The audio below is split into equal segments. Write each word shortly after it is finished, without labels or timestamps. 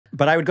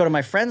But I would go to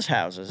my friends'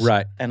 houses.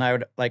 Right. And I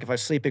would, like, if I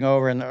was sleeping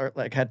over and or,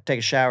 like had to take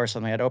a shower or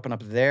something, I'd open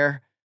up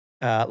their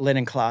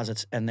linen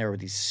closets, and there were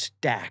these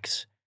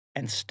stacks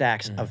and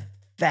stacks of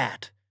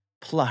fat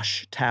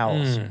plush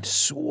towels.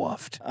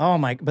 Swaffed. Oh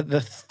my! But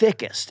the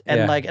thickest,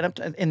 and like,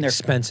 in their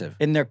expensive,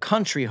 in their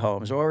country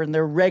homes or in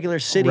their regular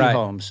city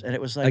homes, and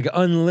it was like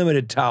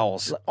unlimited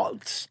towels,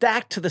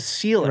 stacked to the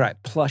ceiling. Right,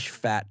 plush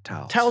fat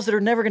towels. Towels that are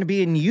never going to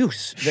be in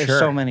use. There's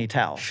so many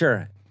towels.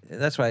 Sure,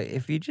 that's why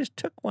if you just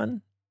took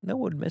one, no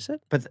one would miss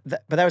it. But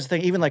that was the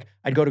thing. Even like,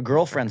 I'd go to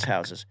girlfriends'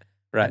 houses.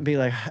 Right. I'd be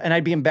like, and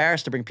I'd be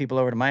embarrassed to bring people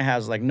over to my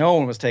house. Like, no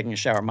one was taking a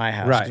shower at my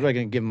house. Right. Was I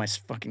going to give them my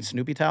fucking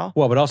Snoopy towel?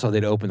 Well, but also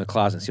they'd open the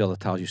closet and see all the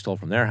towels you stole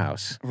from their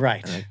house.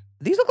 Right. Like,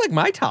 these look like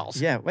my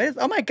towels. Yeah. Wait,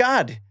 oh my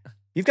God.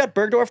 You've got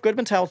Bergdorf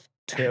Goodman towels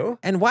too?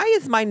 And why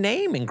is my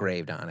name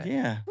engraved on it?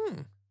 Yeah.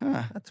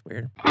 That's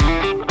weird.